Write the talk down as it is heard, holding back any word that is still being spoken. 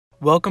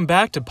Welcome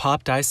back to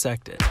Pop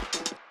Dissected.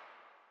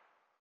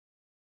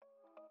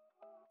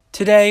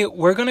 Today,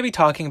 we're going to be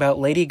talking about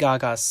Lady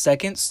Gaga's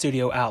second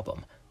studio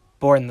album,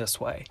 Born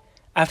This Way.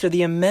 After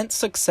the immense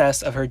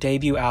success of her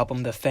debut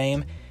album, The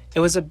Fame,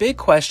 it was a big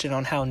question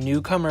on how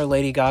newcomer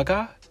Lady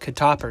Gaga could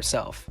top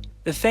herself.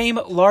 The Fame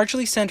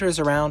largely centers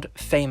around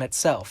fame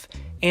itself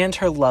and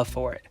her love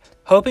for it,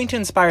 hoping to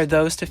inspire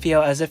those to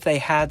feel as if they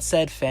had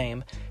said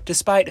fame,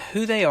 despite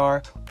who they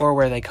are or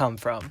where they come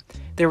from.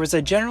 There was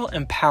a general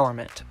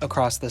empowerment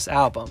across this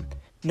album.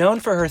 Known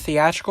for her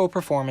theatrical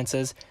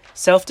performances,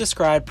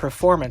 self-described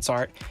performance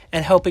art,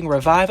 and helping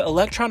revive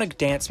electronic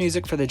dance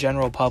music for the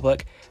general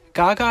public,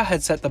 Gaga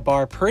had set the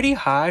bar pretty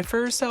high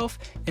for herself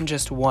in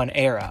just one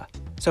era.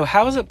 So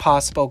how is it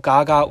possible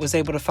Gaga was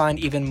able to find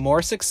even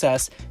more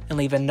success and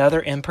leave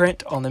another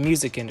imprint on the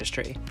music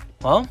industry?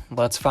 Well,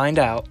 let's find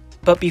out.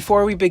 But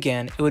before we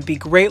begin, it would be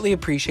greatly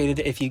appreciated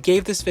if you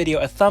gave this video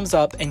a thumbs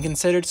up and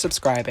considered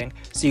subscribing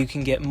so you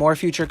can get more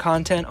future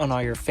content on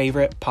all your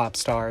favorite pop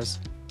stars.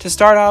 To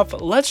start off,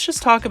 let's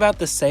just talk about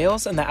the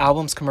sales and the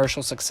album's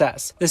commercial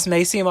success. This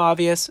may seem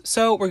obvious,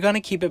 so we're going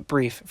to keep it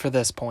brief for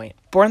this point.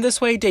 Born This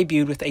Way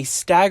debuted with a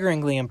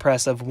staggeringly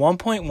impressive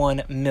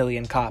 1.1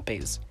 million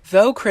copies.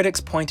 Though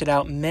critics pointed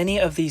out many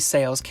of these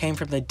sales came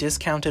from the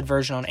discounted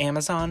version on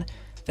Amazon,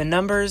 the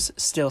numbers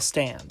still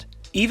stand.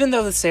 Even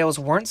though the sales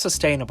weren't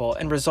sustainable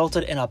and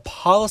resulted in a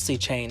policy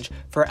change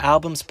for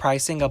albums'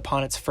 pricing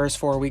upon its first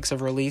 4 weeks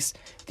of release,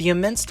 the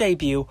immense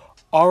debut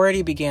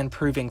already began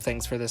proving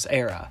things for this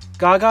era.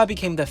 Gaga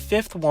became the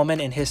 5th woman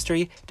in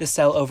history to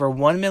sell over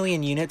 1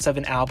 million units of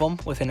an album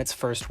within its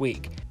first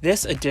week.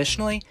 This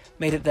additionally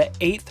made it the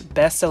 8th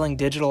best-selling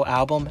digital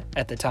album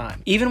at the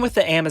time. Even with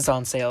the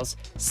Amazon sales,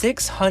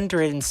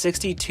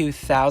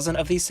 662,000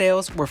 of these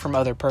sales were from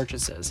other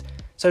purchases.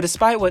 So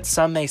despite what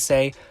some may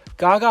say,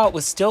 Gaga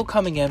was still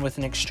coming in with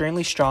an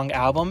extremely strong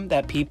album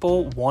that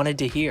people wanted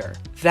to hear.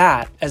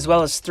 That, as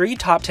well as 3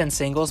 top 10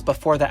 singles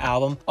before the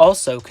album,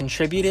 also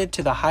contributed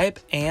to the hype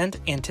and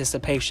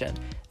anticipation,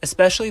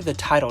 especially the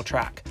title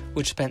track,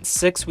 which spent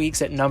 6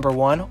 weeks at number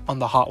 1 on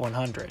the Hot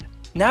 100.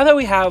 Now that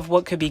we have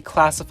what could be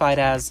classified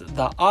as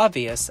the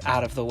obvious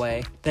out of the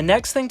way, the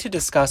next thing to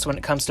discuss when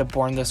it comes to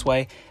Born This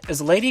Way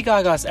is Lady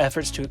Gaga's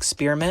efforts to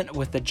experiment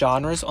with the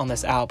genres on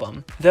this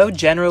album. Though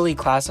generally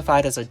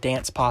classified as a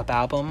dance pop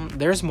album,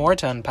 there's more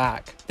to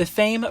unpack. The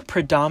Fame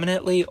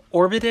predominantly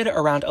orbited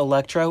around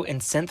electro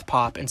and synth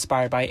pop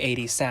inspired by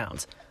 80s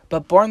sounds,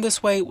 but Born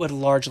This Way would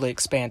largely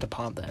expand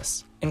upon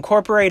this,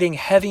 incorporating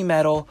heavy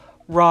metal,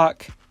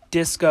 rock,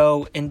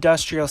 disco,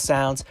 industrial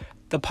sounds.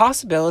 The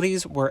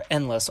possibilities were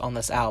endless on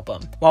this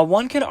album. While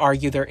one can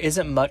argue there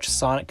isn't much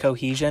sonic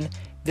cohesion,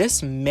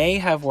 this may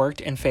have worked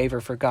in favor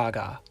for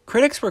Gaga.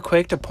 Critics were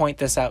quick to point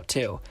this out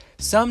too,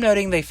 some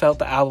noting they felt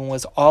the album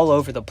was all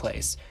over the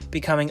place,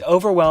 becoming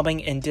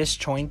overwhelming and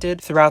disjointed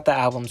throughout the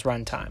album's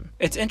runtime.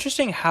 It's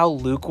interesting how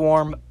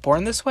lukewarm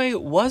Born This Way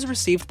was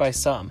received by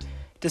some,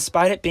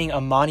 despite it being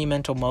a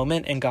monumental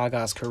moment in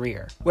Gaga's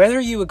career. Whether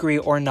you agree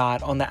or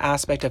not on the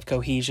aspect of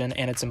cohesion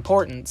and its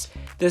importance,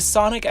 this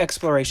sonic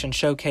exploration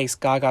showcased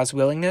Gaga's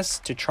willingness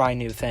to try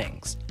new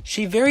things.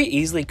 She very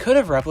easily could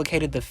have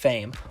replicated The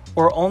Fame,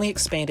 or only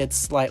expanded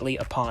slightly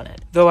upon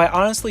it, though I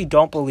honestly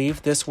don't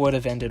believe this would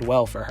have ended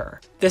well for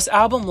her. This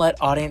album let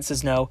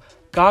audiences know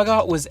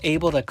Gaga was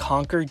able to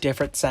conquer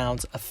different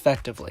sounds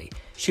effectively.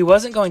 She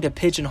wasn't going to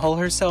pigeonhole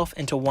herself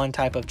into one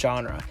type of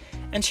genre,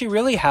 and she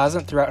really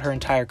hasn't throughout her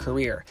entire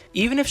career,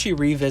 even if she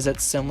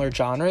revisits similar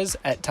genres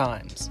at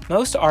times.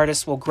 Most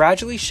artists will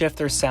gradually shift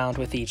their sound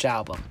with each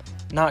album.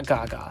 Not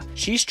Gaga.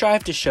 She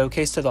strived to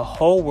showcase to the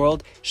whole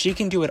world she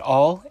can do it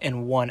all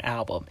in one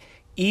album,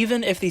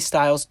 even if these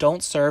styles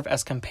don't serve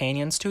as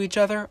companions to each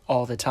other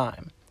all the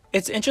time.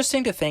 It's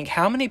interesting to think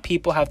how many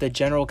people have the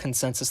general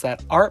consensus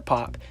that art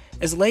pop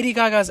is Lady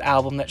Gaga's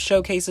album that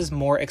showcases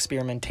more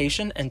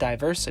experimentation and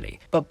diversity,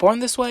 but Born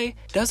This Way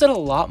does it a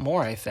lot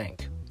more, I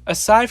think.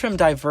 Aside from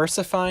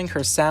diversifying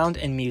her sound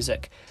and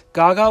music,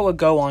 Gaga would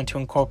go on to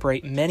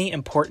incorporate many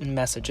important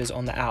messages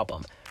on the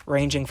album,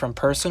 ranging from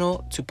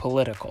personal to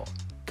political.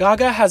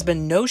 Gaga has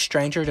been no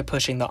stranger to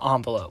pushing the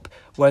envelope,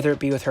 whether it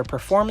be with her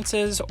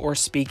performances or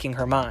speaking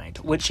her mind,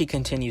 which she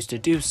continues to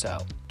do so.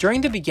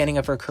 During the beginning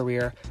of her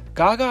career,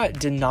 Gaga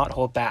did not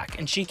hold back,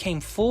 and she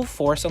came full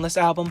force on this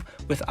album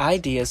with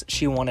ideas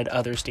she wanted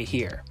others to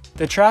hear.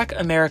 The track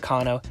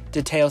Americano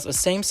details a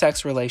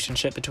same-sex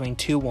relationship between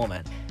two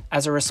women,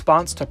 as a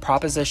response to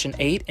Proposition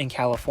 8 in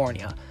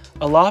California,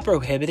 a law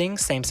prohibiting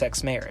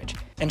same-sex marriage,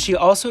 and she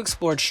also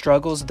explored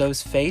struggles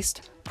those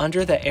faced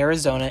under the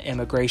Arizona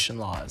immigration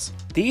laws.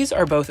 These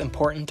are both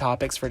important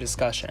topics for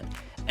discussion,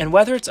 and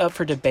whether it's up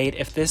for debate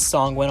if this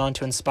song went on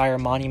to inspire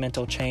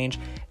monumental change,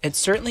 it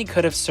certainly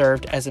could have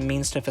served as a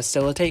means to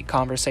facilitate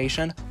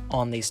conversation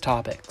on these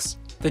topics.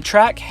 The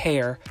track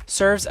Hair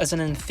serves as an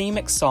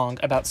anthemic song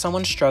about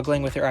someone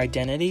struggling with their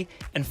identity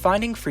and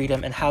finding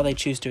freedom in how they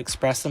choose to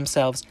express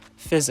themselves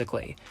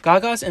physically.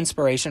 Gaga's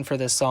inspiration for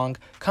this song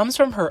comes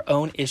from her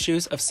own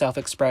issues of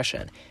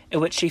self-expression, in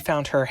which she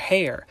found her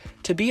hair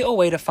to be a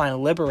way to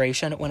find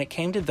liberation when it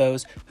came to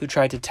those who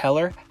tried to tell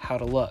her how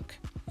to look.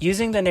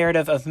 Using the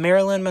narrative of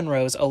Marilyn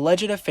Monroe's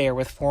alleged affair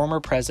with former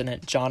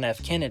President John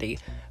F. Kennedy,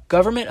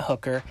 Government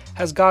Hooker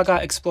has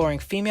Gaga exploring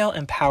female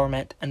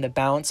empowerment and the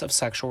balance of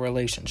sexual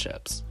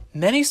relationships.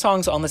 Many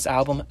songs on this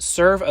album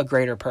serve a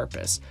greater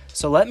purpose,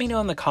 so let me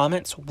know in the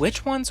comments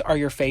which ones are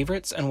your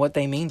favorites and what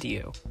they mean to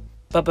you.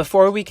 But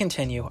before we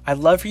continue, I'd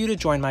love for you to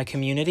join my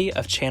community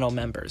of channel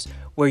members,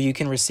 where you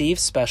can receive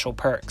special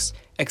perks,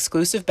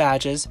 exclusive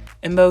badges,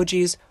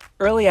 emojis,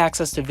 early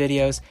access to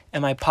videos,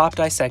 and my Pop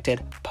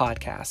Dissected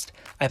podcast.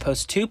 I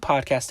post 2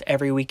 podcasts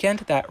every weekend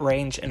that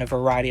range in a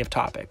variety of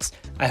topics.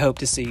 I hope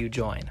to see you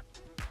join.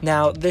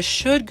 Now, this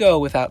should go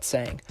without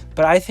saying,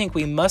 but I think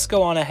we must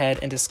go on ahead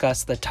and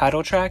discuss the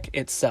title track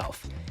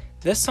itself.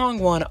 This song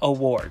won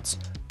awards,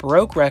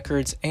 broke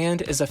records,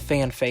 and is a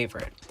fan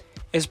favorite.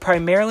 It is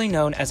primarily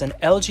known as an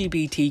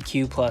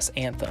LGBTQ+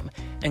 anthem,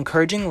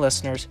 encouraging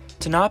listeners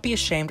to not be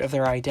ashamed of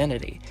their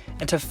identity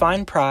and to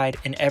find pride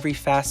in every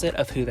facet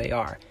of who they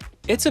are.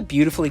 It's a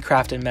beautifully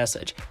crafted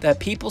message that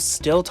people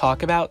still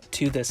talk about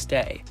to this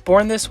day.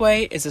 Born This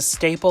Way is a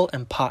staple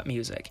in pop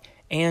music,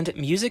 and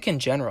music in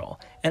general,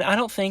 and I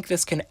don't think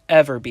this can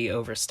ever be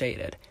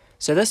overstated.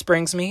 So this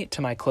brings me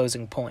to my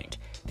closing point,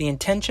 the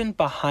intention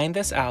behind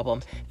this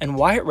album and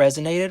why it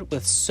resonated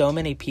with so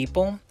many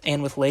people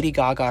and with Lady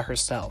Gaga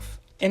herself.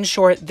 In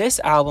short, this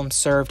album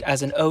served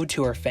as an ode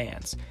to her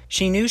fans.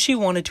 She knew she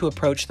wanted to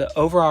approach the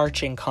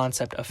overarching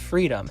concept of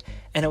freedom,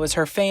 and it was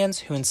her fans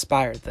who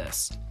inspired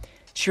this.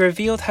 She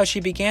revealed how she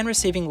began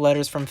receiving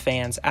letters from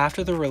fans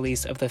after the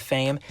release of The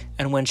Fame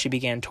and when she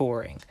began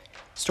touring.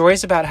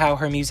 Stories about how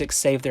her music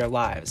saved their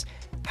lives,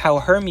 how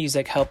her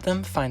music helped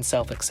them find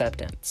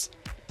self-acceptance.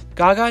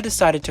 Gaga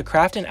decided to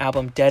craft an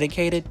album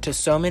dedicated to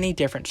so many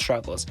different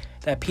struggles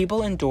that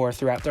people endure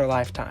throughout their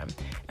lifetime,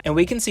 and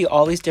we can see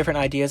all these different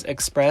ideas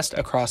expressed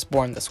across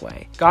Born This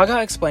Way.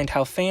 Gaga explained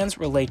how fans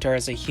relate to her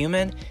as a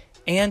human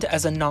and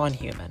as a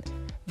non-human.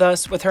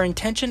 Thus, with her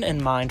intention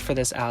in mind for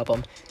this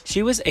album,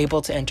 she was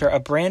able to enter a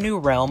brand new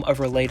realm of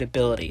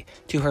relatability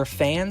to her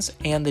fans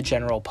and the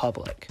general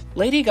public.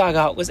 Lady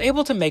Gaga was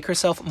able to make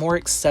herself more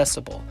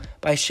accessible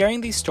by sharing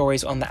these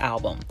stories on the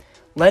album,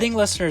 letting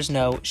listeners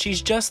know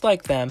she's just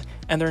like them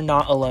and they're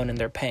not alone in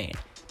their pain,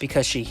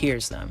 because she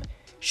hears them.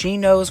 She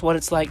knows what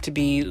it's like to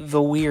be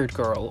the weird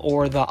girl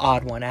or the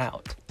odd one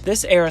out.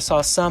 This era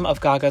saw some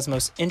of Gaga's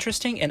most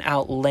interesting and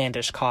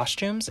outlandish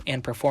costumes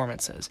and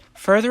performances,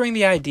 furthering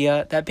the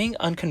idea that being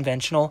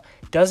unconventional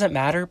doesn't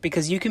matter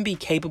because you can be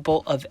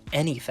capable of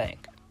anything.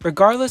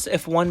 Regardless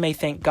if one may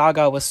think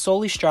Gaga was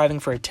solely striving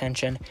for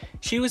attention,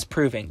 she was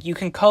proving you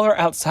can color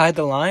outside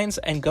the lines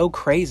and go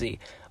crazy,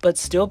 but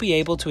still be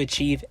able to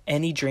achieve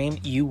any dream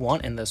you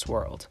want in this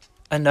world.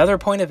 Another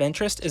point of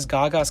interest is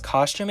Gaga's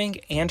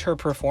costuming and her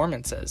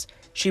performances.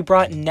 She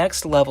brought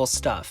next level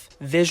stuff,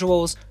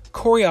 visuals,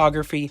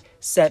 choreography,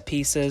 set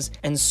pieces,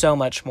 and so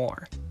much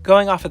more.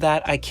 Going off of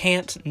that, I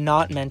can't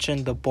not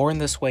mention the Born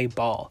This Way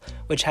ball,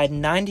 which had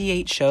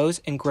 98 shows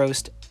and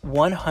grossed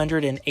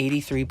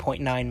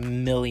 $183.9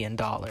 million.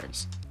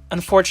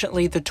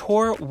 Unfortunately, the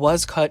tour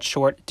was cut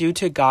short due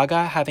to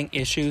Gaga having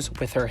issues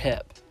with her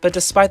hip. But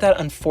despite that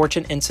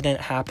unfortunate incident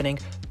happening,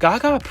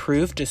 Gaga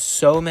proved to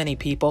so many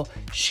people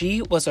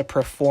she was a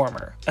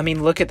performer. I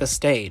mean, look at the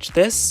stage.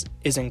 This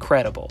is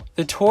incredible.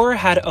 The tour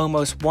had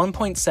almost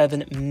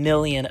 1.7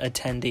 million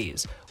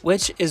attendees,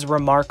 which is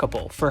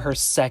remarkable for her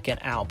second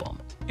album.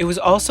 It was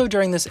also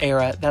during this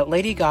era that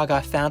Lady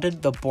Gaga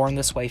founded the Born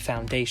This Way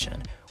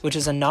Foundation, which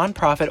is a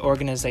nonprofit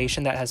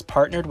organization that has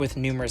partnered with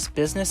numerous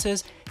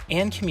businesses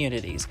and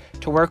communities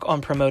to work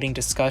on promoting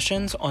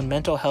discussions on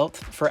mental health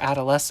for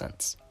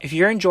adolescents. If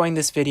you're enjoying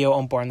this video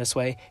on Born This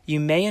Way, you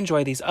may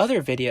enjoy these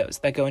other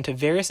videos that go into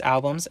various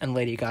albums and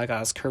Lady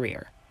Gaga's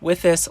career.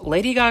 With this,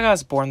 Lady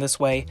Gaga's Born This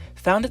Way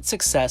found its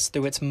success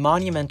through its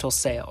monumental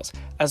sales,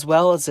 as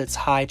well as its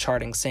high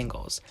charting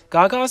singles.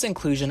 Gaga's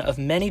inclusion of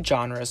many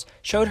genres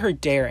showed her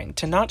daring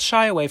to not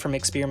shy away from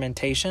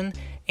experimentation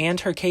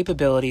and her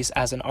capabilities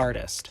as an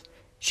artist.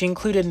 She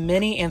included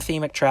many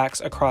anthemic tracks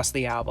across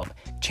the album,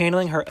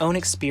 channeling her own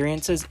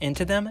experiences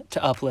into them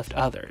to uplift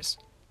others.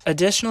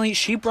 Additionally,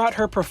 she brought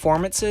her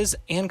performances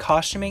and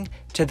costuming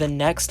to the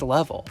next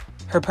level.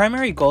 Her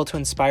primary goal to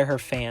inspire her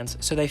fans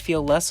so they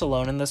feel less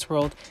alone in this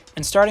world,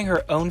 and starting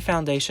her own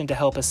foundation to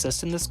help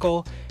assist in this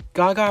goal,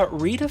 Gaga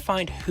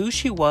redefined who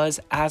she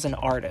was as an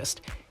artist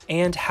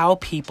and how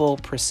people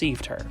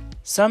perceived her.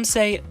 Some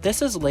say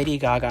this is Lady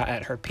Gaga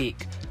at her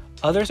peak.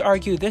 Others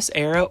argue this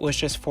era was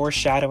just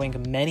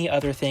foreshadowing many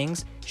other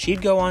things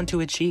she'd go on to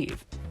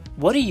achieve.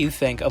 What do you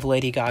think of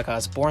Lady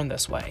Gaga's Born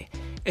This Way?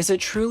 Is it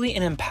truly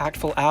an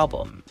impactful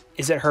album?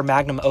 Is it her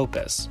magnum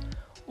opus?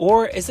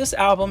 Or is this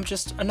album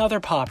just another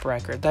pop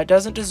record that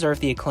doesn't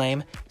deserve the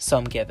acclaim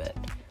some give it?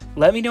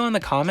 Let me know in the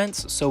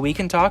comments so we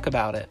can talk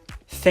about it.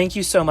 Thank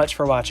you so much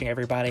for watching,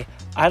 everybody.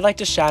 I'd like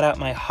to shout out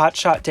my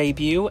Hotshot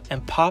debut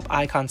and Pop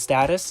Icon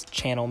Status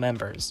channel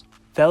members.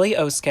 Veli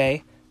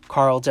Oske,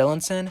 Carl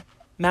Dillinson,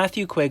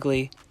 Matthew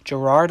Quigley,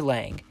 Gerard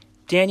Lang,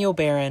 Daniel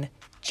Barron,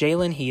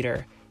 Jalen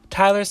Heater,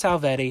 Tyler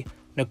Salvetti,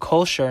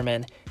 Nicole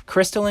Sherman,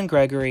 Crystalline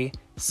Gregory,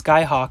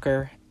 Sky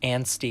Hawker,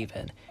 and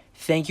Steven.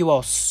 Thank you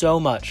all so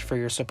much for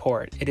your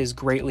support. It is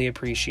greatly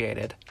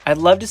appreciated. I'd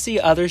love to see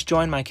others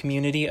join my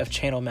community of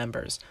channel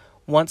members.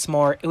 Once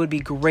more, it would be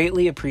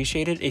greatly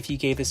appreciated if you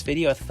gave this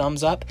video a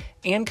thumbs up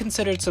and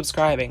considered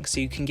subscribing so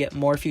you can get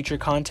more future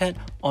content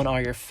on all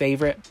your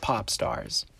favorite pop stars.